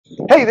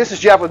Hey, this is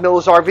Jeff with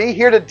Miller's RV,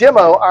 here to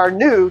demo our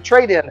new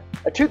trade-in,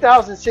 a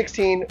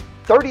 2016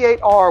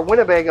 38R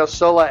Winnebago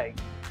Solei.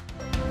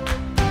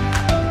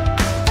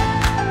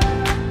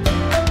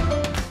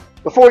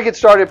 Before we get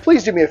started,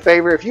 please do me a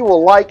favor. If you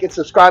will like and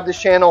subscribe to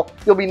this channel,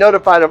 you'll be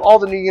notified of all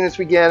the new units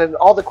we get and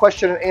all the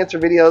question and answer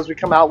videos we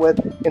come out with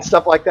and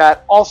stuff like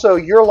that. Also,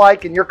 your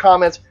like and your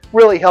comments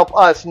really help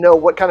us know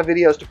what kind of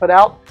videos to put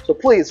out, so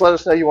please let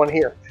us know you want to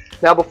hear.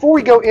 Now, before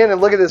we go in and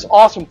look at this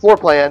awesome floor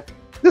plan,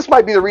 this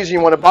might be the reason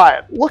you want to buy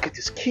it. Look at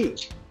this key.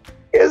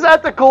 Is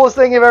that the coolest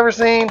thing you've ever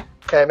seen?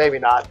 Okay, maybe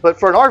not, but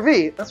for an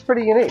RV, that's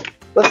pretty unique.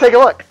 Let's take a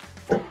look.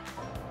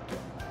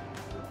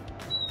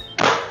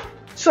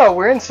 So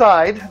we're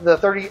inside the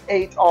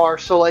 38R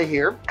Solei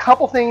here.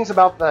 Couple things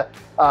about the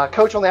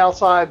coach on the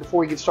outside before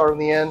we get started on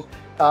the end.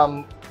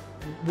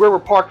 Where we're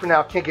parked right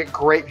now can't get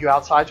great view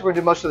outside, so we're going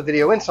to do most of the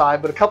video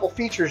inside, but a couple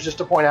features just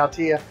to point out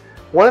to you.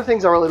 One of the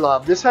things I really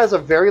love, this has a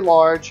very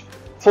large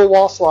full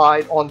wall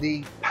slide on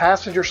the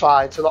passenger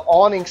side, so the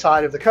awning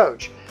side of the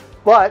coach.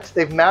 But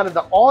they've mounted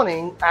the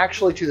awning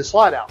actually to the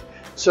slide out,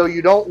 so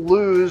you don't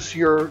lose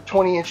your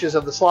 20 inches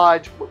of the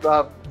slide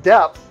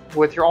depth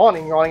with your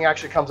awning. Your awning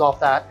actually comes off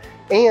that,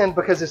 and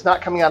because it's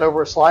not coming out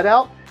over a slide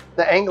out,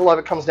 the angle of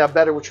it comes down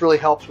better, which really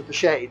helps with the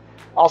shade.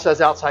 Also has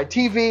outside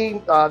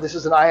TV. This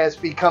is an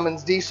ISB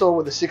Cummins diesel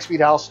with a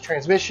 6-speed Allison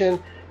transmission,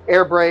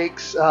 air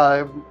brakes,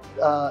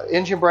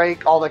 engine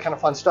brake, all that kind of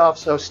fun stuff.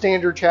 So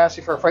standard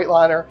chassis for a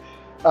Freightliner.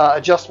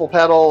 Adjustable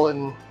pedal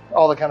and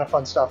all the kind of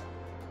fun stuff.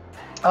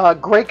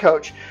 Great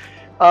coach.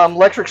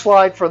 Electric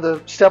slide for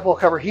the step wheel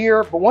cover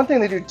here, but one thing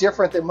they do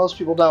different that most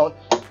people don't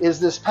is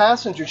this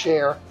passenger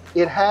chair.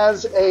 It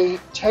has a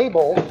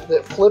table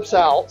that flips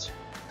out,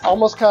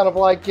 almost kind of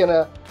like in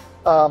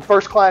a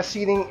first class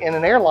seating in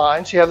an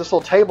airline. So you have this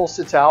little table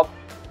sits out,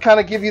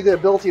 kind of give you the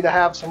ability to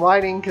have some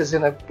writing, because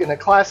in a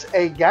Class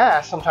A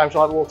gas, sometimes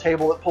you'll have a little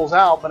table that pulls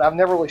out, but I've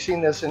never really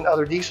seen this in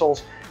other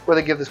diesels where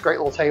they give this great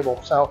little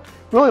table. So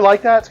really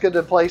like that. It's good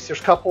to place.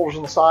 There's cup holders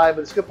on the side,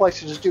 but it's a good place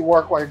to just do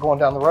work while you're going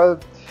down the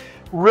road.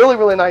 Really,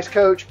 really nice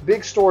coach.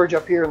 Big storage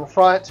up here in the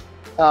front.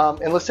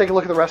 And let's take a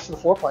look at the rest of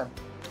the floor plan.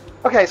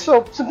 Okay,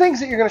 so some things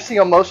that you're going to see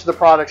on most of the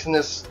products in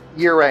this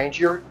year range.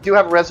 You do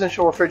have a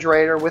residential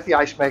refrigerator with the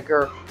ice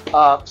maker.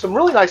 Some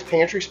really nice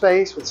pantry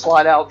space with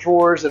slide out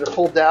drawers that are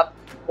full depth.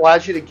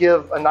 Allows you to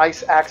give a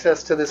nice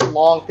access to this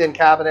long, thin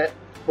cabinet.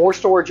 More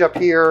storage up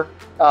here.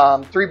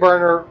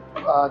 3-burner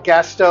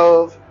gas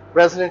stove.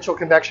 Residential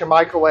convection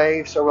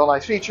microwave, so a real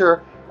nice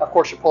feature. Of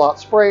course, your pull-out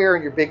sprayer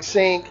and your big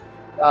sink,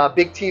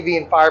 big TV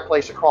and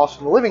fireplace across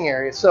from the living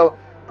area. So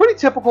pretty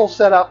typical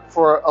setup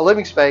for a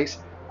living space.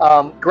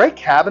 Great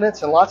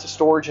cabinets and lots of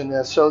storage in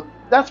this. So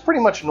that's pretty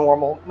much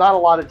normal. Not a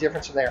lot of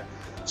difference in there.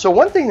 So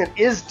one thing that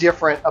is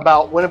different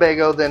about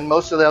Winnebago than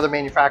most of the other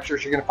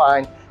manufacturers you're going to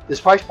find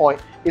this price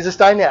point is this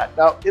dinette.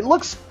 Now, it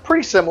looks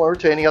pretty similar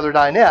to any other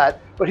dinette,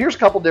 but here's a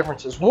couple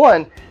differences.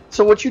 One,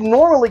 so what you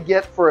normally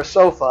get for a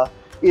sofa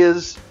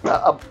is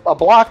a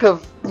block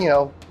of,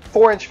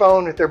 4-inch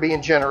foam if they're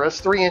being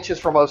generous, 3 inches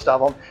for most of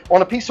them,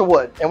 on a piece of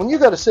wood. And when you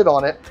go to sit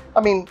on it,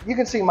 I mean, you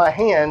can see my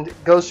hand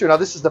goes through. Now,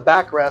 this is the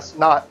backrest,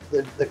 not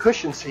the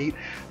cushion seat,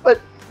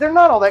 but they're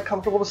not all that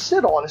comfortable to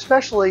sit on,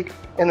 especially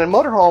in a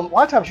motorhome. A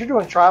lot of times you're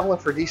doing traveling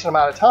for a decent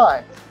amount of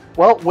time.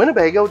 Well,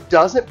 Winnebago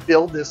doesn't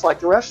build this like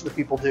the rest of the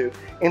people do.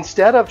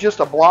 Instead of just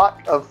a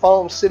block of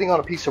foam sitting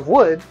on a piece of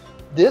wood,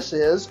 this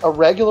is a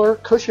regular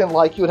cushion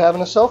like you would have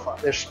in a sofa.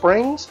 There's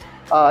springs.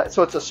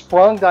 So it's a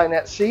sprung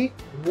dinette seat,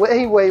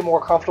 way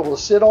more comfortable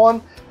to sit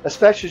on,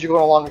 especially as you're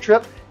going along a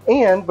trip.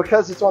 And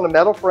because it's on a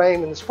metal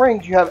frame and the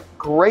springs, you have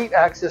great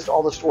access to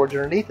all the storage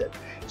underneath it.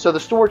 So the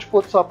storage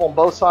flips up on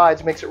both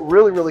sides, makes it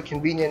really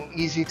convenient and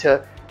easy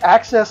to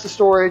access the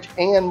storage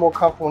and more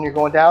comfortable when you're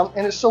going down,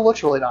 and it still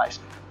looks really nice.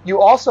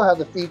 You also have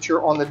the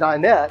feature on the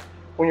dinette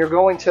when you're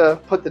going to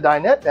put the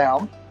dinette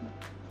down.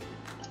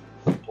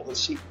 Pull the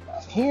seat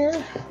down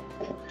here.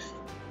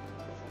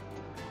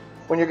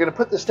 When you're going to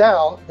put this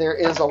down, there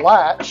is a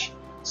latch,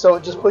 so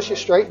it just pushes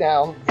straight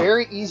down.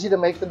 Very easy to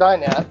make the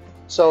dinette.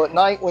 So at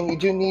night, when you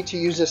do need to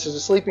use this as a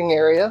sleeping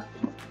area,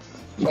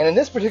 and in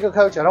this particular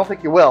coach, I don't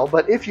think you will,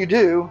 but if you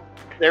do,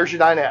 there's your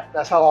dinette.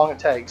 That's how long it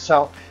takes.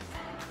 So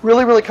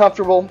really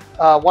comfortable.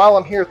 While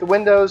I'm here at the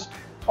windows,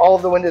 all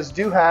of the windows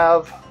do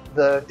have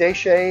the day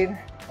shade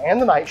and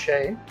the night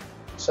shade.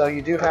 So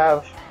you do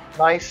have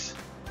nice,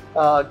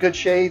 good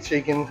shade, so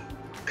you can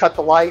cut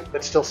the light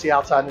but still see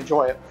outside and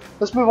enjoy it.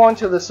 Let's move on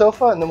to the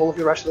sofa, and then we'll look at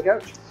the rest of the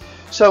coach.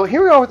 So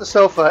here we are with the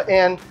sofa,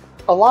 and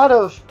a lot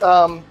of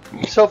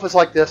sofas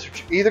like this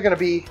are either going to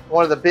be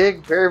one of the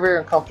big, very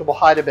uncomfortable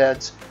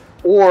hide-a-beds,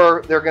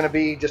 or they're going to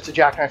be just a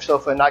jackknife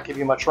sofa and not give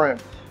you much room.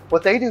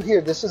 What they do here,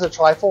 this is a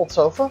tri-fold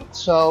sofa,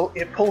 so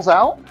it pulls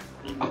out.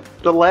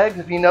 The legs,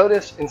 if you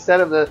notice,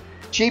 instead of the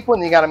cheap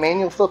one, you got a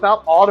manual flip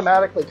out,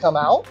 automatically come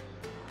out,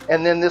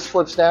 and then this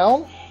flips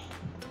down.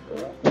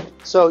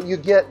 So you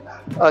get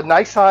a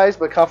nice size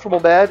but comfortable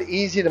bed,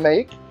 easy to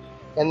make.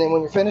 And then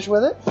when you're finished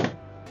with it,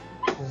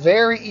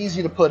 very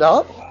easy to put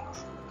up.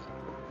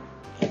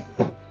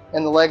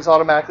 And the legs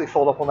automatically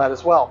fold up on that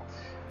as well.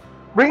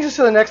 Brings us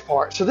to the next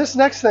part. So this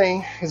next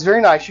thing is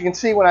very nice. You can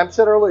see when I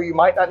said earlier you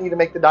might not need to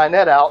make the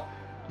dinette out.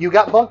 You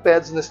got bunk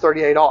beds in this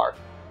 38R.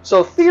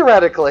 So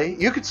theoretically,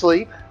 you could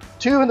sleep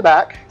 2 in the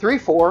back, 3,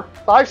 4,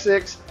 5,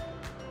 6,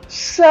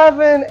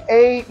 7,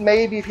 8,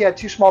 maybe if you had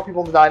 2 small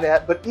people in the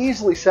dinette, but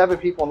easily 7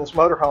 people in this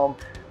motorhome,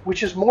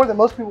 which is more than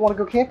most people want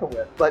to go camping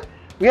with. But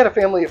we had a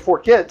family of 4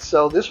 kids,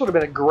 so this would have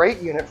been a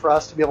great unit for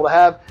us to be able to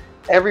have.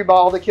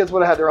 All the kids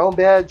would have had their own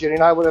bed. Jenny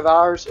and I would have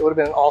ours. It would have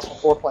been an awesome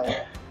floor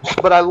plan.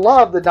 But I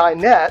love the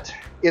dinette.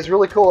 Is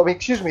really cool. I mean,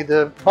 excuse me,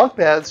 the bunk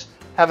beds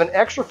have an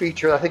extra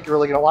feature I think you're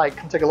really going to like.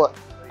 Come take a look.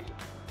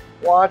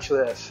 Watch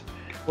this.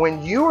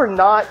 When you are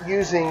not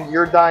using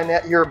your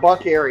dinette, your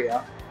bunk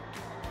area,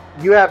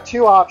 you have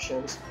 2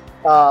 options.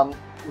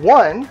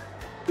 One,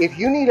 if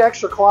you need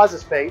extra closet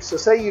space, so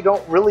say you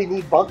don't really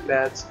need bunk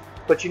beds,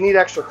 but you need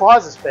extra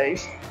closet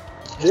space,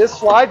 this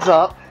slides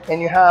up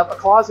and you have a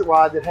closet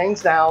rod that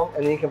hangs down,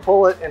 and then you can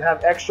pull it and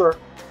have extra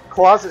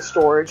closet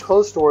storage,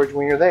 clothes storage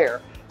when you're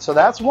there. So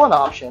that's one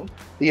option.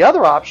 The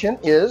other option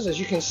is, as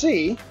you can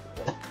see,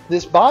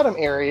 this bottom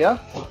area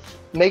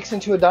makes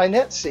into a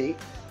dinette seat.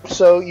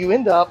 So you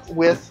end up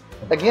with,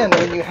 again,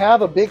 when you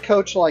have a big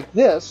coach like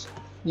this,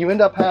 you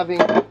end up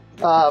having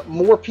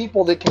more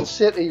people that can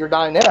sit at your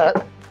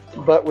dinette.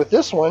 But with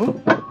this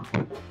one,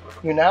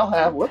 you now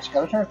have, whoops,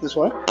 gotta turn it this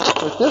way.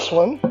 With this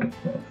one,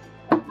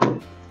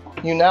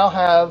 you now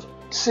have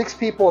 6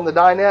 people in the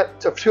dinette,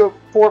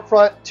 2 up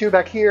front, 2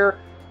 back here.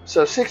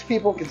 So 6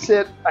 people can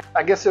sit.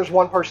 I guess there's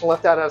 1 person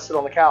left out to sit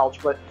on the couch,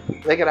 but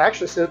they can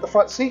actually sit at the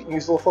front seat and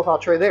use the little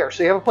flip-out tray there.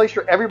 So you have a place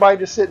for everybody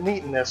to sit and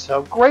eat in this.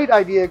 So great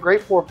idea,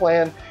 great floor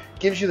plan.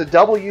 Gives you the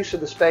double use of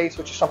the space,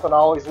 which is something I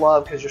always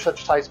love because you're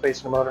such a tight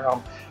space in a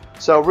motorhome.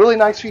 So really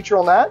nice feature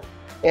on that.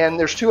 And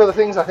there's 2 other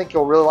things I think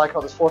you'll really like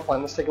on this floor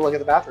plan. Let's take a look at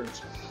the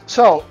bathrooms.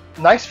 So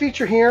nice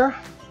feature here,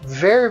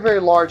 very, very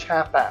large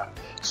half bath.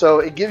 So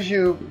it gives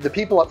you, the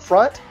people up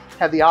front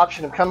have the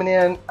option of coming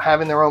in,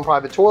 having their own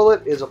private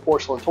toilet. Is a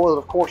porcelain toilet,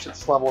 of course, it's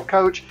this level of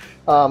coach.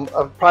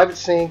 A private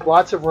sink,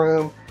 lots of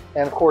room,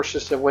 and of course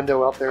just a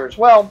window out there as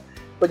well.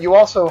 But you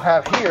also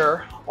have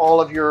here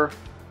all of your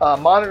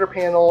monitor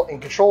panel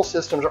and control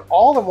systems are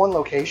all in one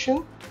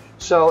location.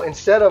 So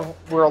instead of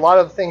where a lot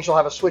of the things you'll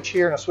have a switch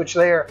here and a switch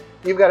there,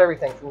 you've got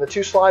everything from the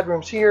 2 slide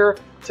rooms here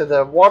to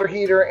the water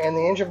heater and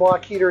the engine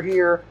block heater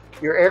here,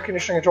 your air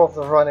conditioning control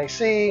for the front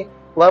AC,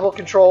 level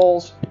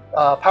controls,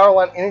 power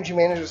line energy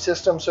management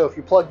system. So if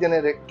you plugged in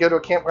it, go to a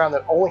campground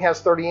that only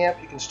has 30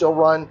 amp, you can still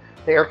run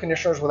the air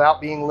conditioners without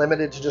being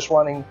limited to just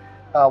running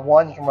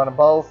one. You can run them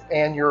both.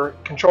 And your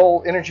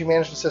control energy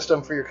management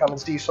system for your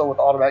Cummins diesel with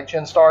automatic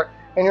gen start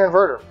and your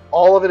inverter.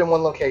 All of it in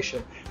one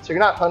location. So you're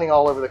not hunting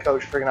all over the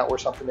coach figuring out where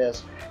something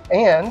is.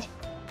 And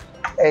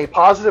a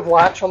positive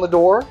latch on the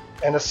door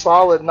and a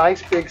solid,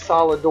 nice big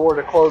solid door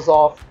to close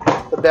off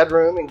the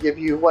bedroom and give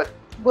you what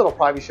little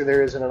privacy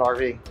there is in an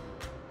RV.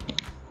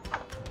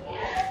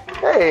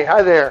 Hey,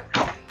 hi there.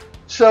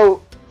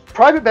 So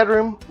private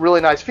bedroom,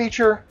 really nice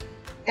feature.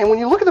 And when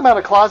you look at the amount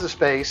of closet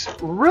space,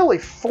 really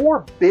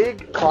 4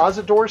 big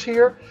closet doors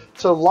here.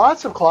 So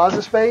lots of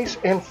closet space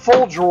and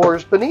full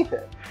drawers beneath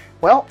it.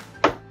 Well,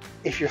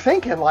 if you're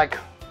thinking like,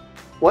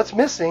 what's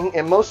missing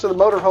in most of the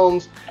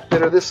motorhomes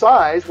that are this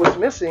size, what's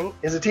missing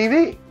is a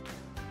TV.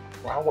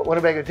 Well, what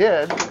Winnebago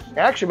did,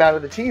 actually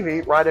mounted the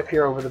TV right up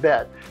here over the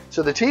bed.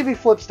 So the TV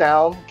flips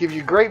down, gives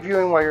you great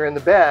viewing while you're in the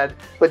bed,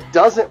 but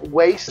doesn't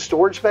waste the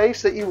storage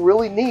space that you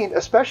really need,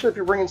 especially if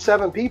you're bringing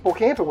 7 people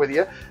camping with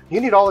you. You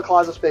need all the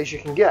closet space you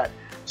can get.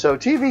 So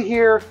TV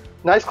here,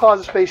 nice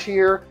closet space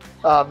here,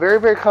 very,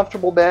 very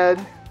comfortable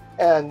bed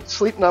and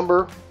sleep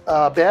number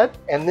bed.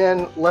 And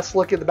then let's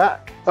look at the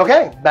back.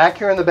 Okay, back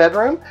here in the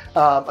bedroom,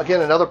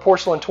 again, another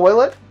porcelain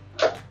toilet.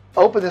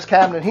 Open this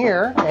cabinet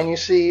here and you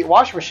see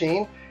washing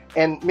machine.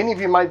 And many of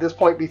you might at this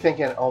point be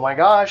thinking, oh my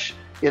gosh,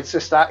 it's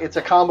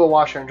a combo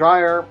washer and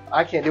dryer.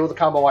 I can't deal with a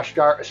combo washer and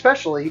dryer,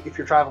 especially if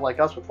you're traveling like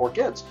us with 4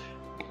 kids.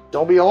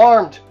 Don't be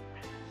alarmed.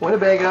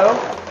 Winnebago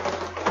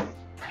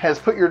has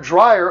put your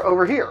dryer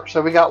over here.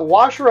 So we got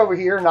washer over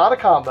here, not a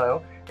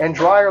combo, and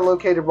dryer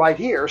located right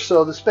here.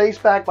 So the space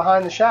back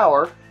behind the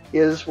shower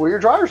is where your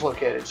dryer is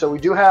located. So we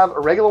do have a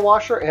regular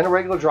washer and a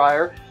regular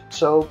dryer.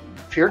 So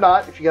fear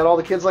not, if you got all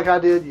the kids like I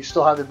did, you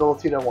still have the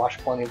ability to wash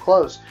plenty of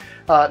clothes.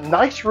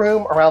 Nice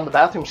room around the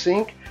bathroom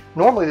sink.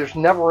 Normally there's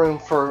never room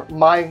for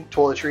my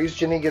toiletries.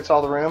 Jenny gets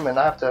all the room and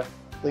I have to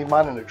leave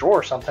mine in a drawer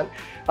or something.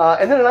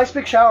 And then a nice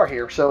big shower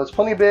here. So it's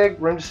plenty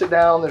big, room to sit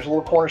down. There's a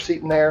little corner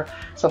seat in there,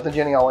 something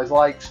Jenny always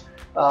likes.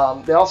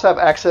 They also have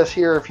access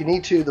here if you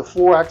need to, the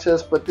floor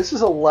access, but this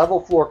is a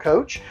level floor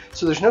coach,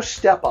 so there's no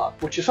step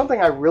up, which is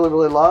something I really,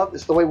 really love.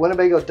 It's the way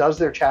Winnebago does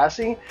their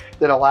chassis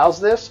that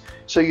allows this,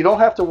 so you don't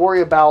have to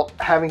worry about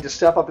having to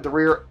step up at the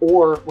rear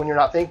or, when you're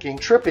not thinking,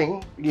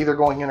 tripping, either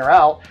going in or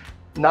out.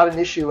 Not an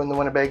issue in the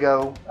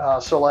Winnebago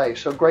Solei,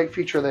 so great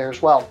feature there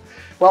as well.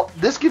 Well,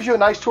 this gives you a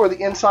nice tour of the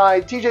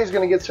inside. TJ is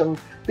going to get some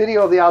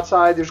video of the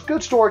outside. There's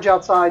good storage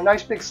outside,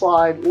 nice big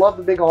slide, love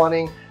the big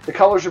awning. The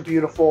colors are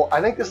beautiful.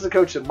 I think this is a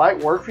coach that might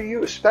work for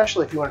you,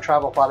 especially if you want to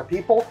travel with a lot of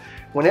people.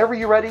 Whenever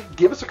you're ready,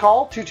 give us a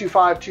call,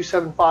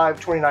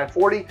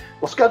 225-275-2940.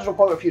 We'll schedule an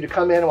appointment for you to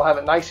come in, and we'll have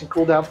it nice and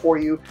cool down for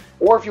you.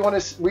 Or if you want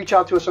to reach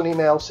out to us on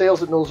email,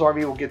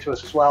 sales@MillersRV will get to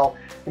us as well.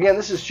 Again,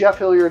 this is Jeff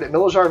Hilliard at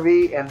Millers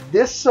RV, and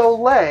this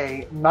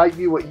Solei might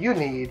be what you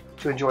need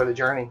to enjoy the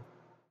journey.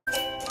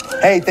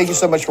 Hey, thank you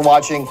so much for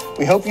watching.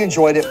 We hope you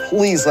enjoyed it.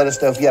 Please let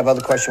us know if you have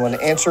other questions you want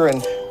to answer.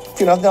 And if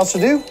you have nothing else to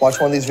do, watch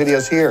one of these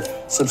videos here.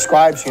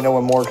 Subscribe so you know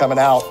when more are coming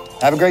out.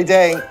 Have a great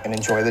day and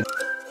enjoy the